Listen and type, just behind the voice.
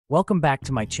Welcome back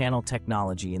to my channel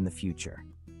Technology in the Future.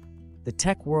 The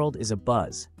tech world is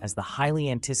abuzz as the highly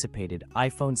anticipated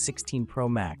iPhone 16 Pro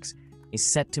Max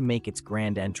is set to make its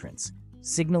grand entrance,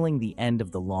 signaling the end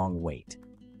of the long wait.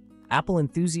 Apple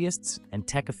enthusiasts and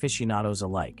tech aficionados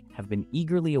alike have been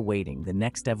eagerly awaiting the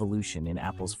next evolution in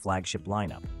Apple's flagship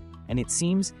lineup, and it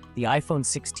seems the iPhone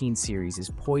 16 series is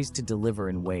poised to deliver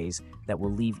in ways that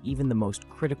will leave even the most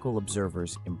critical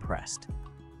observers impressed.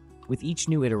 With each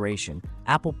new iteration,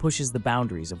 Apple pushes the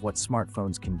boundaries of what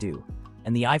smartphones can do,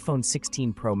 and the iPhone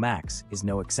 16 Pro Max is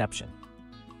no exception.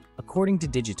 According to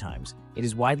DigiTimes, it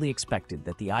is widely expected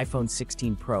that the iPhone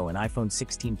 16 Pro and iPhone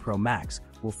 16 Pro Max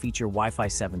will feature Wi-Fi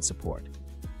 7 support.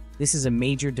 This is a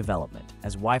major development,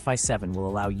 as Wi-Fi 7 will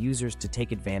allow users to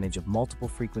take advantage of multiple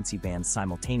frequency bands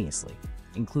simultaneously,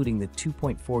 including the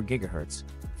 2.4 GHz,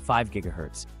 5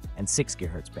 GHz, and 6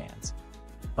 GHz bands.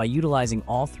 By utilizing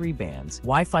all three bands,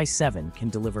 Wi-Fi 7 can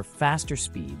deliver faster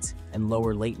speeds and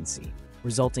lower latency,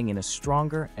 resulting in a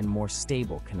stronger and more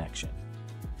stable connection.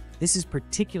 This is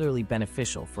particularly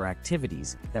beneficial for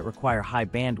activities that require high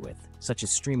bandwidth, such as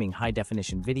streaming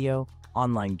high-definition video,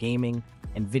 online gaming,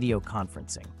 and video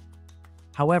conferencing.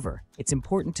 However, it's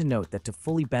important to note that to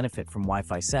fully benefit from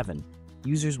Wi-Fi 7,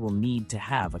 users will need to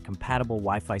have a compatible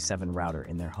Wi-Fi 7 router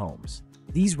in their homes.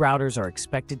 These routers are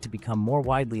expected to become more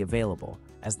widely available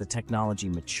as the technology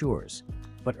matures,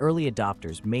 but early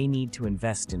adopters may need to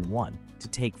invest in one to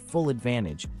take full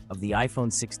advantage of the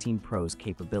iPhone 16 Pro's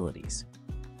capabilities.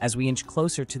 As we inch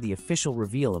closer to the official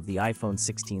reveal of the iPhone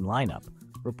 16 lineup,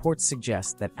 reports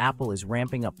suggest that Apple is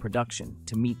ramping up production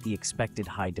to meet the expected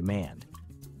high demand.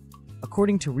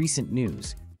 According to recent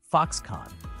news,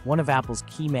 Foxconn, one of Apple's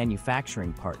key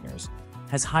manufacturing partners,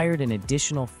 has hired an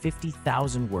additional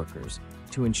 50,000 workers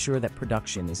to ensure that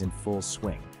production is in full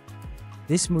swing.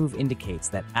 This move indicates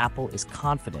that Apple is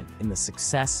confident in the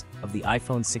success of the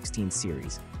iPhone 16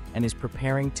 series and is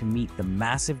preparing to meet the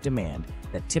massive demand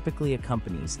that typically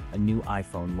accompanies a new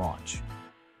iPhone launch.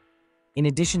 In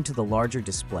addition to the larger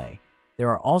display, there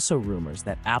are also rumors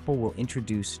that Apple will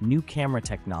introduce new camera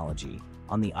technology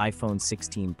on the iPhone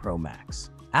 16 Pro Max.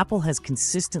 Apple has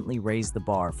consistently raised the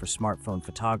bar for smartphone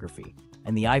photography,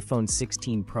 and the iPhone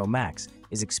 16 Pro Max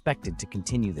is expected to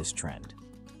continue this trend.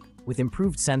 With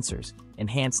improved sensors,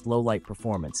 enhanced low-light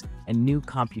performance, and new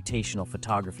computational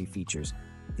photography features,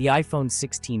 the iPhone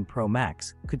 16 Pro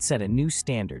Max could set a new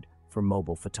standard for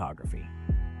mobile photography.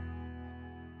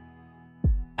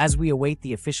 As we await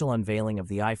the official unveiling of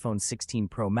the iPhone 16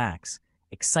 Pro Max,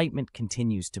 excitement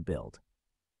continues to build.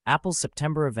 Apple's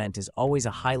September event is always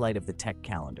a highlight of the tech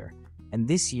calendar, and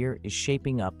this year is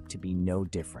shaping up to be no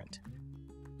different.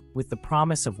 With the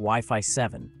promise of Wi-Fi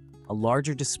 7, a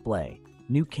larger display,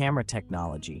 new camera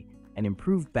technology, and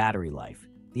improved battery life,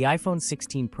 the iPhone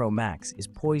 16 Pro Max is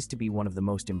poised to be one of the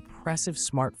most impressive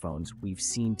smartphones we've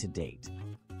seen to date.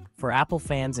 For Apple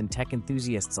fans and tech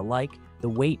enthusiasts alike, the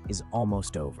wait is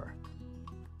almost over.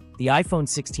 The iPhone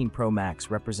 16 Pro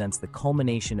Max represents the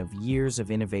culmination of years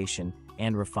of innovation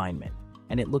and refinement,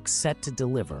 and it looks set to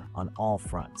deliver on all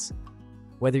fronts.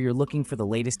 Whether you're looking for the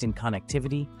latest in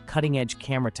connectivity, cutting-edge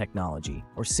camera technology,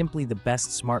 or simply the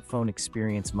best smartphone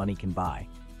experience money can buy,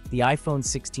 the iPhone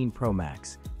 16 Pro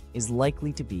Max is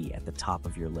likely to be at the top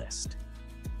of your list.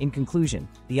 In conclusion,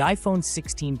 the iPhone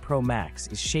 16 Pro Max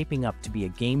is shaping up to be a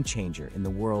game-changer in the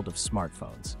world of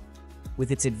smartphones.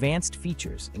 With its advanced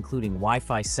features, including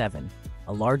Wi-Fi 7,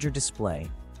 a larger display,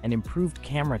 and improved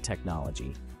camera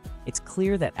technology, it's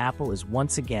clear that Apple is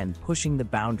once again pushing the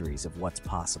boundaries of what's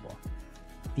possible.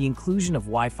 The inclusion of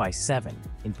Wi-Fi 7,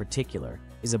 in particular,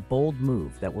 is a bold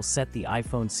move that will set the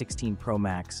iPhone 16 Pro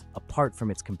Max apart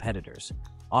from its competitors,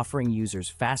 offering users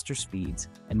faster speeds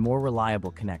and more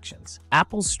reliable connections.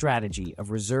 Apple's strategy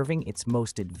of reserving its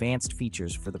most advanced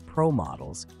features for the Pro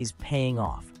models is paying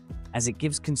off, as it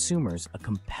gives consumers a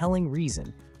compelling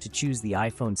reason to choose the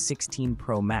iPhone 16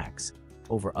 Pro Max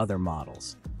over other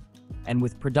models. And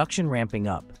with production ramping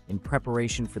up in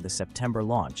preparation for the September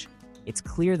launch, it's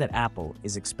clear that Apple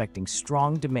is expecting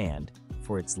strong demand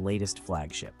for its latest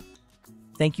flagship.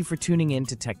 Thank you for tuning in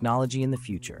to Technology in the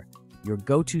Future, your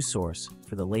go-to source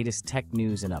for the latest tech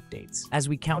news and updates. As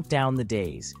we count down the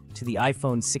days to the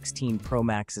iPhone 16 Pro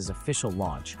Max's official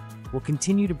launch, we'll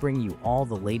continue to bring you all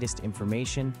the latest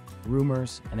information,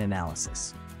 rumors, and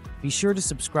analysis. Be sure to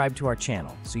subscribe to our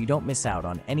channel so you don't miss out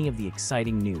on any of the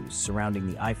exciting news surrounding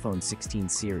the iPhone 16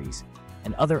 series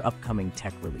and other upcoming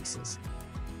tech releases.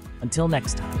 Until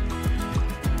next time.